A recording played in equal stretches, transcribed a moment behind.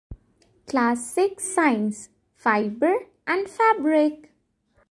Classic Science, Fiber and Fabric.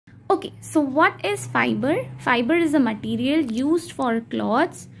 Okay, so what is fiber? Fiber is a material used for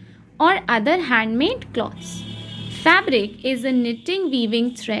cloths or other handmade cloths. Fabric is a knitting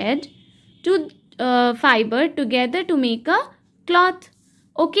weaving thread to fiber together to make a cloth.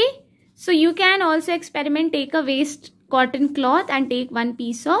 Okay, so you can also experiment, take a waste cotton cloth and take one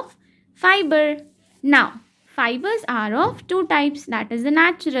piece of fiber. Now, fibers are of two types, that is the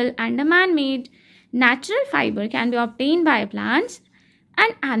natural and the man-made. Natural fiber can be obtained by plants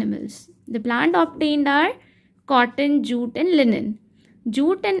and animals. The plant obtained are cotton, jute and linen.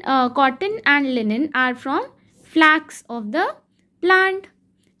 Jute and cotton and linen are from flax of the plant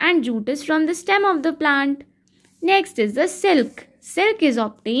and jute is from the stem of the plant. Next is the silk. Silk is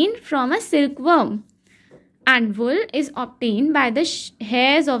obtained from a silkworm and wool is obtained by the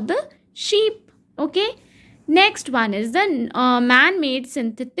hairs of the sheep. Okay. Next one is the man-made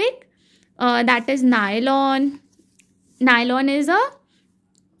synthetic, that is nylon. Nylon is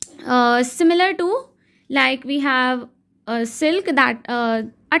a similar to, like we have silk, that a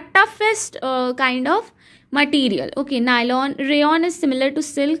toughest kind of material. Okay, nylon, rayon is similar to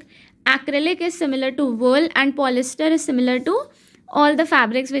silk, acrylic is similar to wool and polyester is similar to all the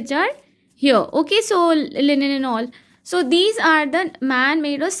fabrics which are here. Okay, so linen and all. So these are the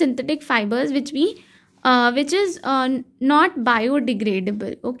man-made or synthetic fibers which is not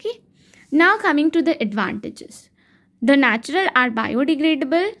biodegradable. Okay, now coming to the advantages. The natural are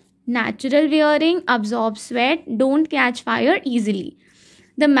biodegradable. Natural wearing absorbs sweat, don't catch fire easily.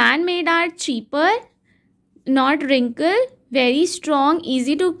 The man-made are cheaper, not wrinkle, very strong,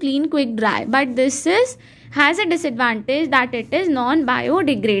 easy to clean, quick dry. But this has a disadvantage that it is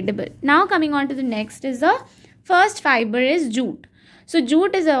non-biodegradable. Now coming on to the next is the first fiber is jute. So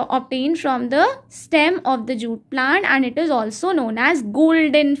jute is obtained from the stem of the jute plant and it is also known as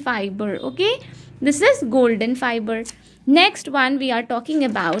golden fiber. Okay, this is golden fiber. Next one we are talking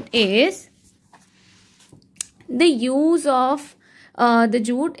about is the use of the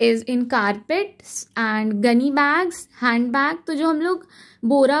jute is in carpets and gunny bags, handbag. तो जो हम लोग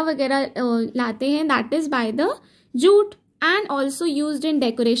बोरा वगैरह लाते हैं, that is by the jute, and also used in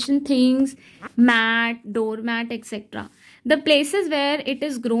decoration things, mat, doormat, etc. The places where it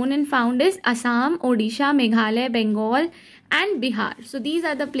is grown and found is Assam, Odisha, Meghalaya, Bengal and Bihar. So these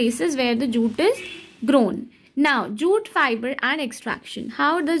are the places where the jute is grown. Now, jute fiber and extraction.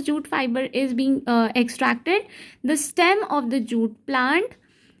 How does jute fiber is being extracted? The stem of the jute plant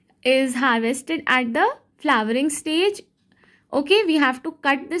is harvested at the flowering stage. Okay, we have to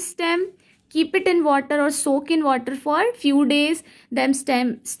cut the stem, keep it in water or soak in water for few days. Then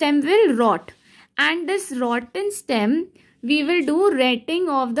stem will rot. And this rotten stem, we will do retting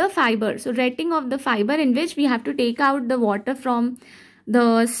of the fiber. So, retting of the fiber in which we have to take out the water from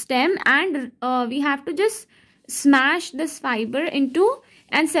the stem and we have to just smash this fiber into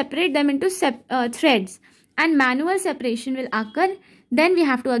and separate them into threads, and manual separation will occur. Then we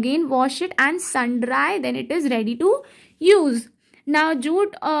have to again wash it and sun dry, then it is ready to use. Now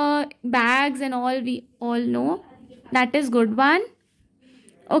jute bags and all, we all know, that is good one.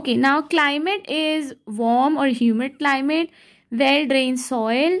 Okay, now climate is warm or humid climate, well drained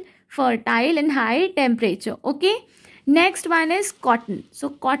soil, fertile and high temperature. Okay, next one is cotton. So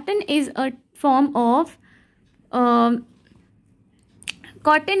cotton is a form of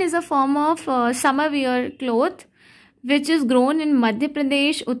summer wear cloth which is grown in Madhya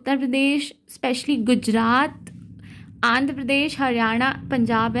Pradesh, Uttar Pradesh, especially Gujarat, Andhra Pradesh, Haryana,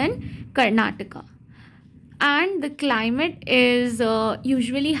 Punjab and Karnataka. And the climate is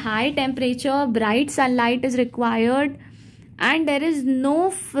usually high temperature, bright sunlight is required and there is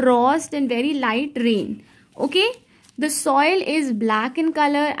no frost and very light rain. Okay, the soil is black in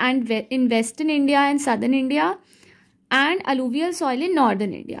color and in western India and southern India, and alluvial soil in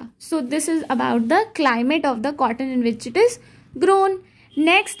northern India. So this is about the climate of the cotton in which it is grown.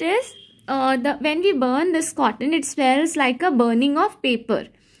 Next is when we burn this cotton, it smells like a burning of paper.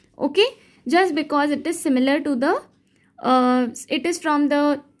 Okay, just because it is similar to the it is from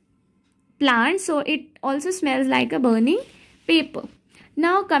the plant, so it also smells like a burning paper.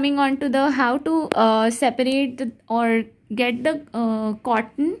 Now coming on to the how to separate or get the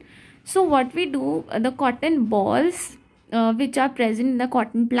cotton. So what we do, the cotton balls which are present in the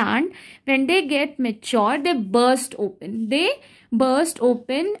cotton plant, when they get mature, they burst open.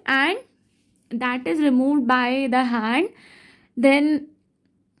 And that is removed by the hand. Then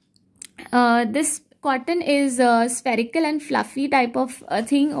this cotton is spherical and fluffy type of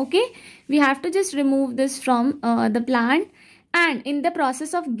thing. Okay, we have to just remove this from the plant. And in the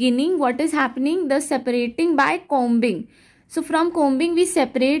process of ginning, what is happening? The separating by combing. So from combing we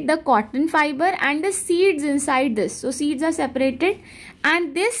separate the cotton fiber and the seeds inside this. So seeds are separated,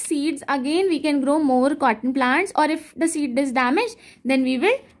 and these seeds again we can grow more cotton plants, or if the seed is damaged then we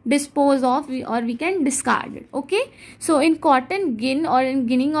will dispose of or we can discard it. Okay, so in cotton gin or in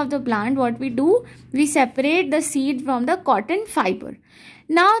ginning of the plant, what we do, we separate the seed from the cotton fiber.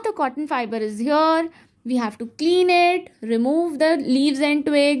 Now the cotton fiber is here, we have to clean it, remove the leaves and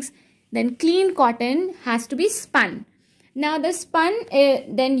twigs, then clean cotton has to be spun. Now the spun,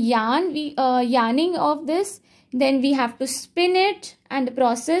 then yarn, yarning of this, then we have to spin it, and the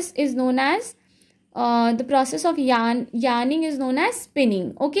process is known as the process of yarning is known as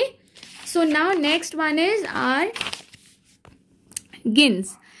spinning. Okay, so now next one is our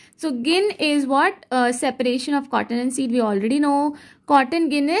gins. So gin is what? Separation of cotton and seed, we already know. Cotton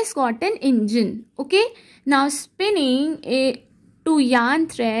gin is cotton engine. Okay, now spinning to yarn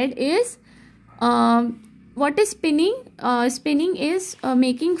thread is what is spinning? Spinning is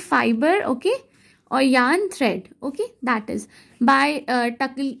making fiber, okay, or yarn thread. Okay, that is by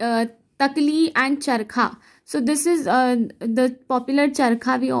takli and charkha. So this is the popular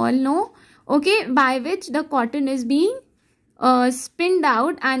charkha we all know. Okay, by which the cotton is being spinned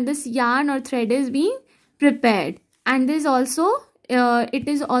out and this yarn or thread is being prepared. And this also it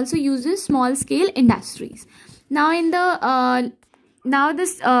is also used in small scale industries. Now in the now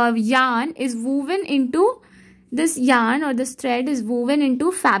this yarn is woven into, this yarn or this thread is woven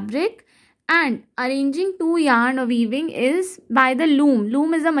into fabric, and arranging two yarn or weaving is by the loom.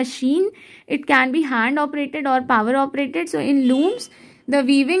 Loom is a machine, it can be hand operated or power operated. So in looms the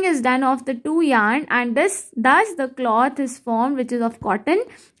weaving is done of the two yarn, and thus the cloth is formed which is of cotton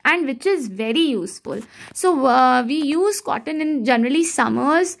and which is very useful. So we use cotton in generally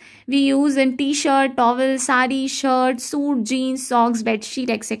summers. We use in t-shirt, towel, sari, shirt, suit, jeans, socks, bed sheet,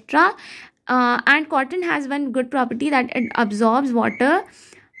 etc. And cotton has one good property, that it absorbs water,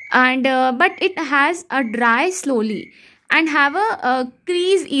 and but it has a dry slowly and have a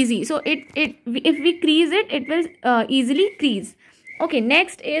crease easy. So if we crease it, it will easily crease. Okay,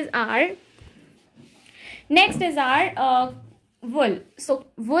 next is our wool. So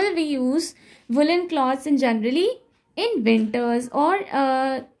wool, we use woolen cloths in generally in winters or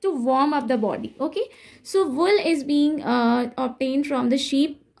to warm up the body. Okay, so wool is being obtained from the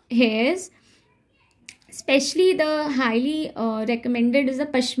sheep hairs. Especially the highly recommended is the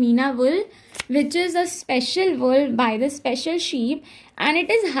pashmina wool, which is a special wool by the special sheep, and it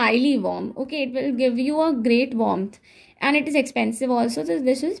is highly warm. Okay, it will give you a great warmth, and it is expensive also. So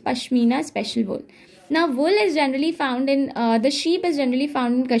this is pashmina special wool. Now wool is generally found in the sheep is generally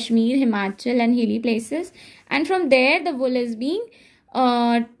found in Kashmir, Himachal and hilly places, and from there the wool is being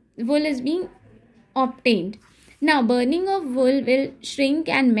obtained. Now burning of wool will shrink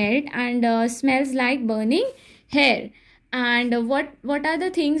and melt and smells like burning hair. And what are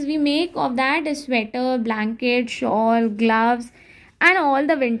the things we make of that is sweater, blanket, shawl, gloves and all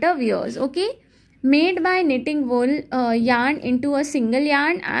the winter wears. Okay, made by knitting wool yarn into a single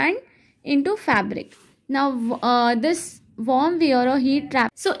yarn and into fabric. Now this warm wear or heat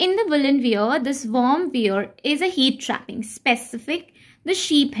trap. So in the woolen wear, this warm wear is a heat trapping specific the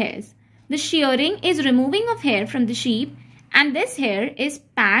sheep hairs. The shearing is removing of hair from the sheep, and this hair is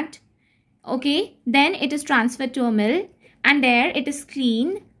packed. Okay, then it is transferred to a mill, and there it is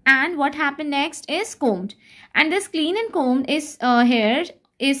cleaned, and what happened next is combed, and this clean and combed is hair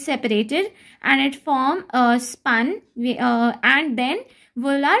is separated and it form spun and then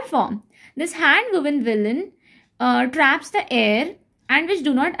wool are formed. This hand woven woolen traps the air and which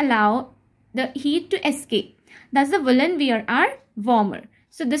do not allow the heat to escape. Thus the woolen wear are warmer.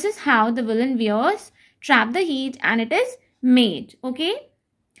 So this is how the woolen wears trap the heat and it is made. Okay.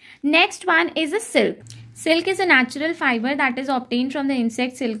 Next one is a silk. Silk is a natural fiber that is obtained from the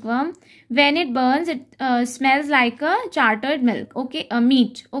insect silkworm. When it burns, it smells like a charred milk. Okay, a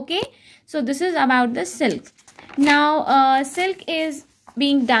meat. Okay. So this is about the silk. Now silk is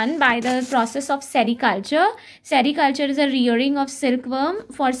being done by the process of sericulture. Sericulture is a rearing of silkworm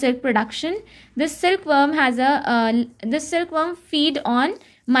for silk production. This silkworm has this silkworm feed on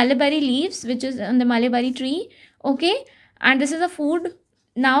mulberry leaves, which is on the mulberry tree. Okay, and this is a food.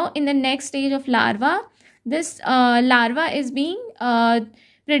 Now in the next stage of larva, this larva is being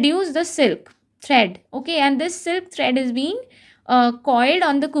produce the silk thread. Okay, and this silk thread is being coiled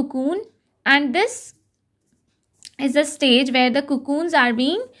on the cocoon, and this is the stage where the cocoons are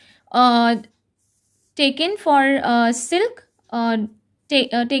being taken for silk,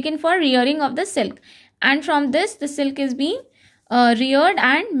 taken for rearing of the silk, and from this the silk is being reared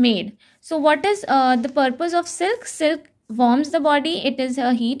and made. So what is the purpose of silk? Silk warms the body, it is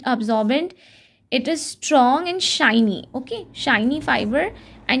a heat absorbent, it is strong and shiny. Okay, shiny fiber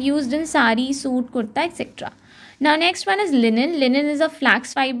and used in sari, suit, kurta, etc. Now next one is linen. Linen is a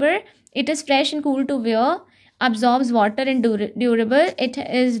flax fiber. It is fresh and cool to wear, absorbs water and durable. It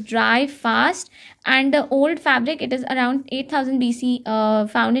is dry fast, and the old fabric, it is around 8000 BC,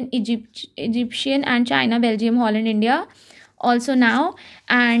 found in Egyptian and China, Belgium, Holland, India also now.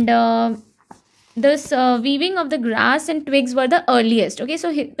 And this weaving of the grass and twigs were the earliest. Okay,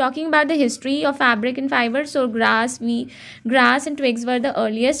 so talking about the history of fabric and fiber, so grass and twigs were the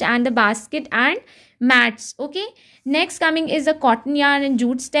earliest, and the basket and mats. Okay, next coming is the cotton yarn and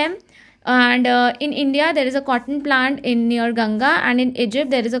jute stem. And in India there is a cotton plant in near Ganga, and in Egypt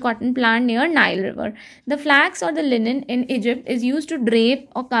there is a cotton plant near Nile river. The flax or the linen in Egypt is used to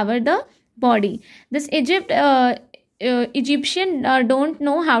drape or cover the body. This Egyptian don't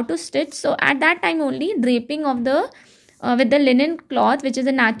know how to stitch, so at that time only draping of the with the linen cloth, which is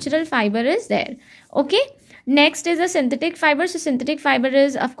a natural fiber, is there. Okay, next is a synthetic fiber. So synthetic fiber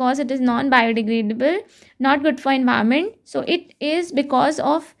is, of course, it is non-biodegradable, not good for environment. So it is because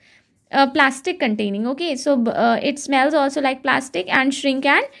of plastic containing. Okay, so it smells also like plastic and shrink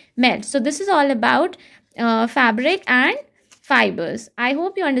and melt. So this is all about fabric and fibers. I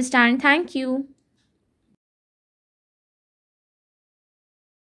hope you understand. Thank you.